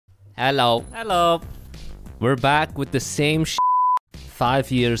Hello. Hello. We're back with the same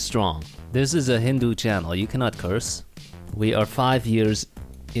 5 years strong. This is a Hindu channel. You cannot curse. We are 5 years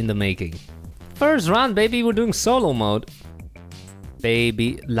in the making. First round, baby. We're doing solo mode.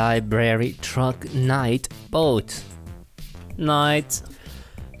 Baby, library, truck, knight, boat. Knight.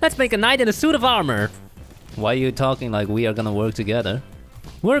 Let's make a knight in a suit of armor. Why are you talking like we are gonna work together?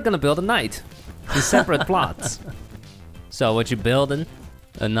 We're gonna build a knight. In separate plots. So what you building?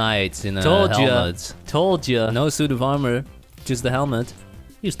 A knight in a helmet. Told ya. No suit of armor, just the helmet.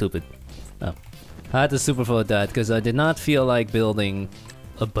 You stupid. Oh. I had to supervote that because I did not feel like building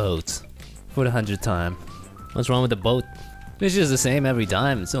a boat for the 100th time. What's wrong with the boat? It's just the same every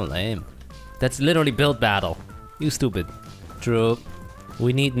time. It's so lame. That's literally build battle. You stupid. True.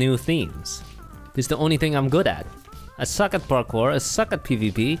 We need new themes. This is the only thing I'm good at. I suck at parkour. I suck at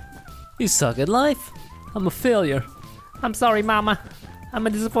PvP. You suck at life. I'm a failure. I'm sorry, mama. I'm a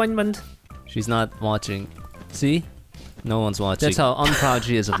disappointment. She's not watching. See? No one's watching. That's how unproud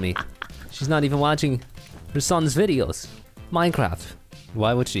she is of me. She's not even watching her son's videos. Minecraft.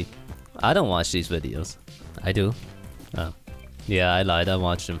 Why would she? I don't watch these videos. I do. Oh. Yeah, I lied. I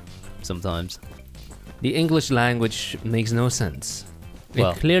watch them sometimes. The English language makes no sense.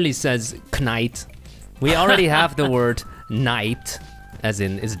 Well, it clearly says knight. We already have the word night, as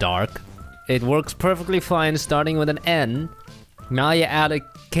in it's dark. It works perfectly fine starting with an N. Now you add a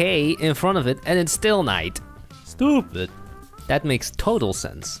K in front of it and it's still night. Stupid. That makes total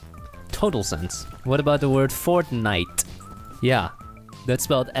sense. Total sense. What about the word fortnight? Yeah, that's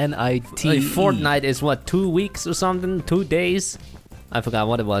spelled N-I-T-E. A fortnight is what, 2 weeks or something? 2 days? I forgot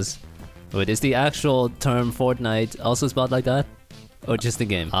what it was. Wait, is the actual term fortnight also spelled like that? Or just the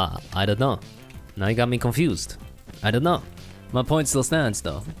game? I don't know. Now you got me confused. I don't know. My point still stands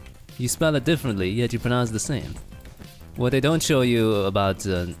though. You spell it differently, yet you pronounce the same. What they don't show you about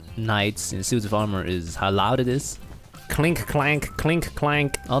knights in suits of armor is how loud it is. Clink, clank, clink,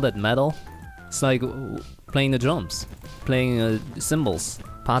 clank. All that metal. It's like playing the drums. Playing cymbals.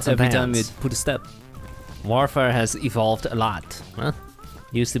 Pots and pans. Every time you put a step. Warfare has evolved a lot. Huh?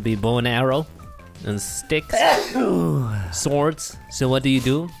 Used to be bow and arrow. And sticks. Swords. So what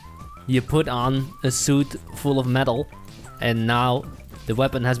do? You put on a suit full of metal. And now the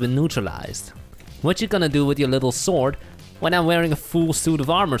weapon has been neutralized. What you gonna do with your little sword when I'm wearing a full suit of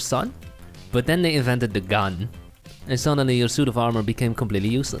armor, son? But then they invented the gun, and suddenly your suit of armor became completely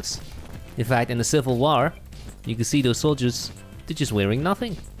useless. In fact, in the Civil War, you can see those soldiers, they're just wearing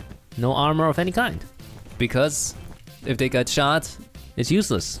nothing. No armor of any kind. Because if they got shot, it's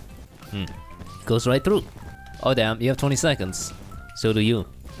useless. Goes right through. Oh damn, you have 20 seconds. So do you.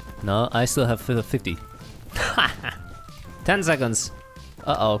 No, I still have 50. 10 seconds.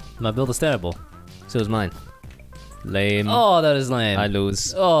 Uh-oh, my build is terrible. So is mine. Lame. Oh, that is lame. I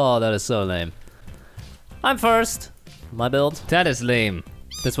lose. Oh, that is so lame. I'm first. My build. That is lame.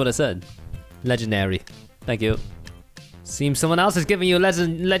 That's what I said. Legendary. Thank you. Seems someone else is giving you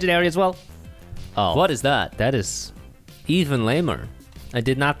legendary as well. Oh. What is that? That is even lamer. I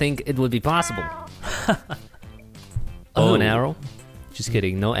did not think it would be possible. Bow and arrow. Just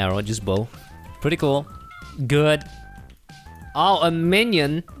kidding. No arrow, just bow. Pretty cool. Good. Oh, a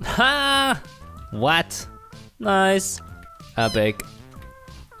minion. Ha! What? Nice. Epic.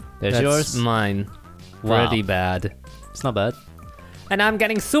 That's yours. Mine. Wow. Pretty bad. It's not bad. And I'm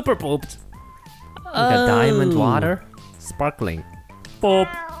getting super pooped. Oh. Got diamond water. Sparkling. Pop.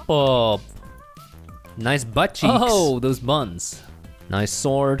 Pop. Nice butt cheeks. Oh, those buns. Nice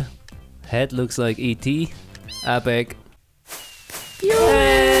sword. Head looks like E.T. Epic.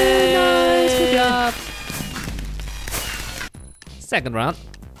 Yay! Nice. Good job. Second round.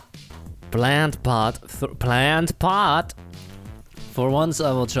 Plant pot. Plant pot. For once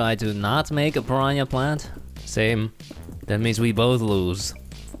I will try to not make a piranha plant. Same. That means we both lose.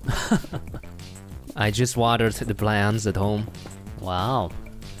 I just watered the plants at home. Wow.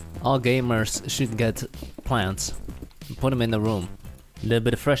 All gamers should get plants. Put them in the room. A little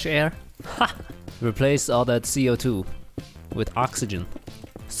bit of fresh air. Replace all that CO2 with oxygen.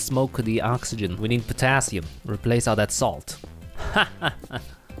 Smoke the oxygen. We need potassium. Replace all that salt.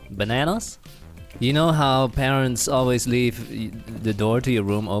 Bananas? You know how parents always leave the door to your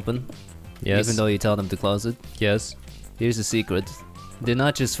room open? Yes. Even though you tell them to close it? Yes. Here's the secret. They're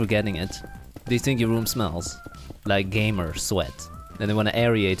not just forgetting it. They think your room smells. Like gamer sweat. And they want to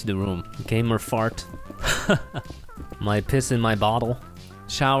aerate the room. Gamer fart. My piss in my bottle.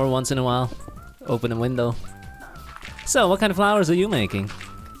 Shower once in a while. Open a window. So, what kind of flowers are you making?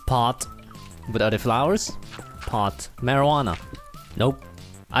 Pot. But are they flowers? Pot. Marijuana. Nope.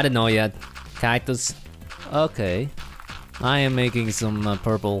 I don't know yet. Cactus. Okay. I am making some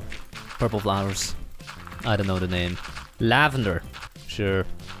purple flowers. I don't know the name. Lavender. Sure.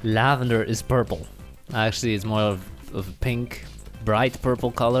 Lavender is purple. Actually, it's more of a pink, bright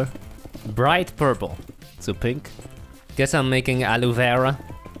purple color. Bright purple. So pink. Guess I'm making aloe vera.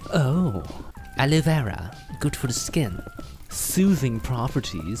 Oh, aloe vera. Good for the skin. Soothing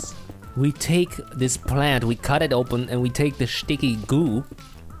properties. We take this plant, we cut it open, and we take the sticky goo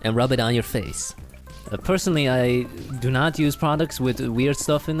and rub it on your face. Personally, I do not use products with weird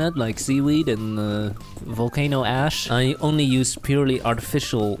stuff in it, like seaweed and volcano ash. I only use purely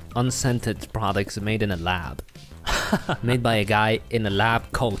artificial, unscented products made in a lab. Made by a guy in a lab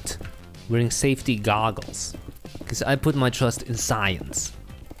coat, wearing safety goggles. Because I put my trust in science.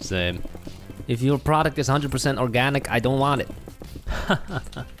 Same. If your product is 100% organic, I don't want it.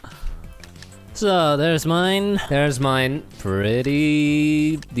 So, there's mine. There's mine.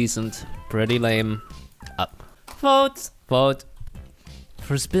 Pretty decent. Pretty lame. Up. Vote. Vote.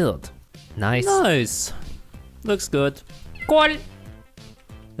 First build. Nice. Nice. Looks good. Cool.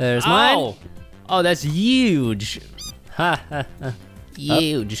 There's mine. Oh, that's huge. Ha ha ha.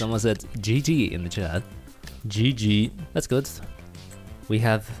 Huge. Someone said GG in the chat. GG. That's good. We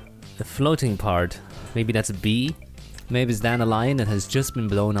have a floating part. Maybe that's a bee. Maybe it's dandelion that has just been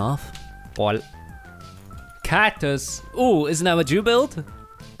blown off. Well. Cactus. Ooh, isn't that what you built?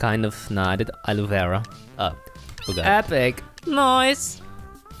 Kind of. Nah, I did aloe vera. Oh, forgot. Epic. Nice.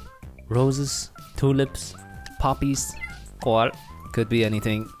 Roses, tulips, poppies. Or could be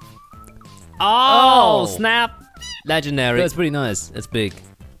anything. Oh, snap. Legendary. That's pretty nice. That's big.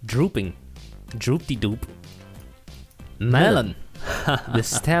 Drooping. Droop-de-doop. Melon. The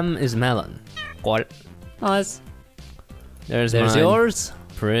stem is melon. Or nice. There's yours.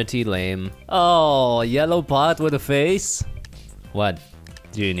 Pretty lame. Oh, yellow pot with a face? What?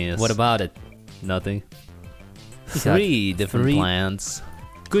 Genius. What about it? Nothing. 3 different plants.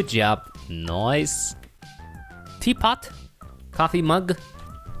 Good job. Nice. Teapot? Coffee mug?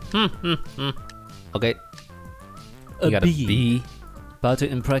 Okay. You got a bee. About to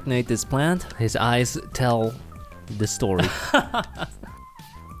impregnate this plant. His eyes tell the story.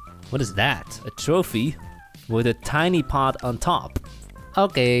 What is that? A trophy with a tiny pot on top.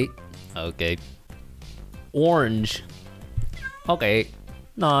 Okay. Okay. Orange. Okay.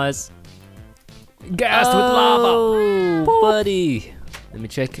 Nice. Gassed with lava. Poop. Buddy. Let me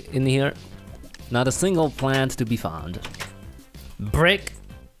check in here. Not a single plant to be found. Brick.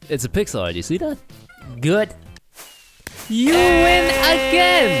 It's a pixel. Do you see that? Good. You win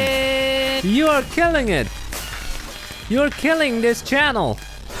again. You are killing it. You're killing this channel.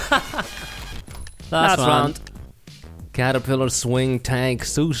 Last round. Caterpillar swing tank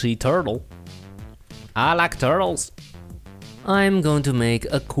sushi turtle. I like turtles. I'm going to make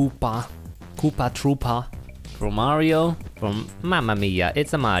a Koopa. Koopa Troopa. From Mario. From Mamma Mia,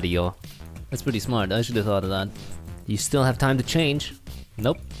 it's a Mario. That's pretty smart. I should have thought of that. You still have time to change.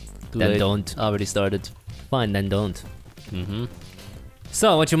 Nope. Then don't. Already started. Fine, then don't.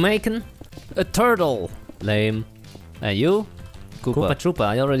 So, what you making? A turtle. Lame. And you? Koopa Troopa,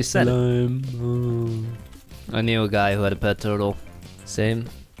 I already said it. I knew a guy who had a pet turtle. Same.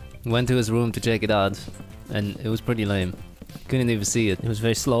 Went to his room to check it out. And it was pretty lame. Couldn't even see it. It was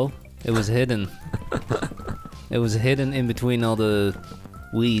very slow. It was hidden. It was hidden in between all the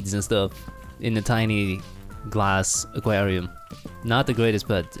weeds and stuff. In a tiny glass aquarium. Not the greatest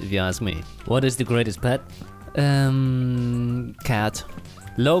pet, if you ask me. What is the greatest pet? Cat.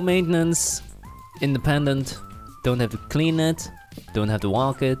 Low maintenance. Independent. Don't have to clean it. Don't have to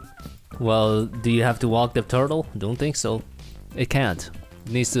walk it. Well, do you have to walk the turtle? Don't think so. It can't.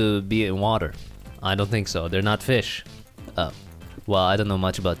 It needs to be in water. I don't think so. They're not fish. Well, I don't know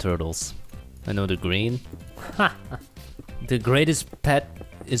much about turtles. I know they're green. The greatest pet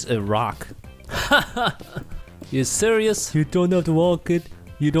is a rock. You serious? You don't have to walk it.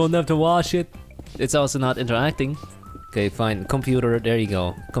 You don't have to wash it. It's also not interacting. Okay, fine. Computer, there you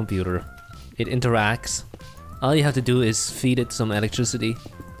go. Computer. It interacts. All you have to do is feed it some electricity.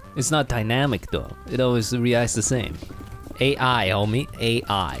 It's not dynamic though. It always reacts the same. AI, homie.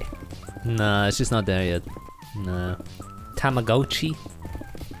 AI. Nah, it's just not there yet. Nah. Tamagotchi.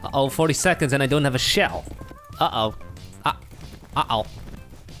 Uh-oh, 40 seconds and I don't have a shell. Uh-oh. Uh-oh.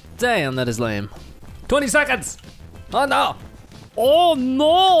 Damn, that is lame. 20 seconds! Oh no! Oh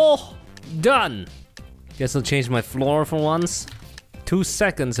no! Done! Guess I'll change my floor for once. 2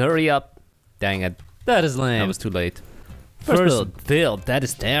 seconds, hurry up. Dang it. That is lame. That was too late. First build, that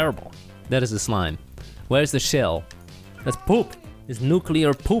is terrible. That is a slime. Where's the shell? That's poop. It's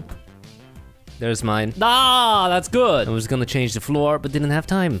nuclear poop. There's mine. Ah, that's good. I was gonna change the floor, but didn't have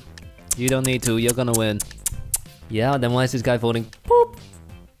time. You don't need to, you're gonna win. Yeah, then why is this guy voting? Boop.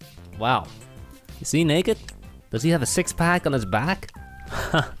 Wow. Is he naked? Does he have a six-pack on his back?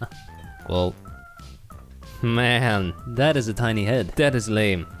 Well, man, that is a tiny head. That is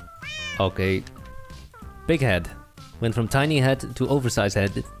lame. Okay. Big head. Went from tiny head to oversized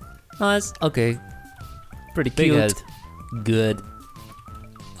head. Nice. Okay. Pretty cute. Big head. Good.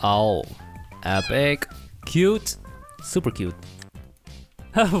 Oh. Epic. Cute. Super cute.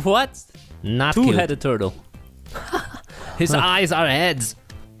 What? Not cute. Two-headed turtle. His eyes are heads.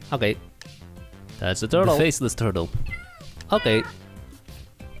 Okay. That's a turtle. The faceless turtle. Okay.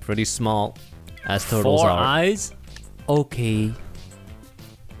 Pretty small. As turtles are. 4 eyes? Okay.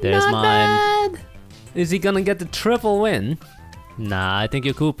 There's not mine. Bad. Is he gonna get the triple win? Nah, I think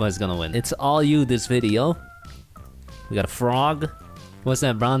your Koopa is gonna win. It's all you this video. We got a frog. What's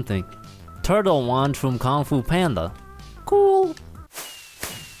that brown thing? Turtle wand from Kung Fu Panda. Cool.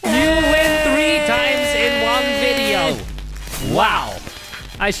 You win 3 times in one video. Wow.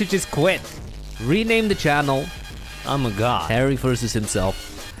 I should just quit. Rename the channel. I'm a god. Harry versus himself.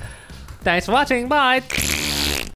 Thanks for watching. Bye.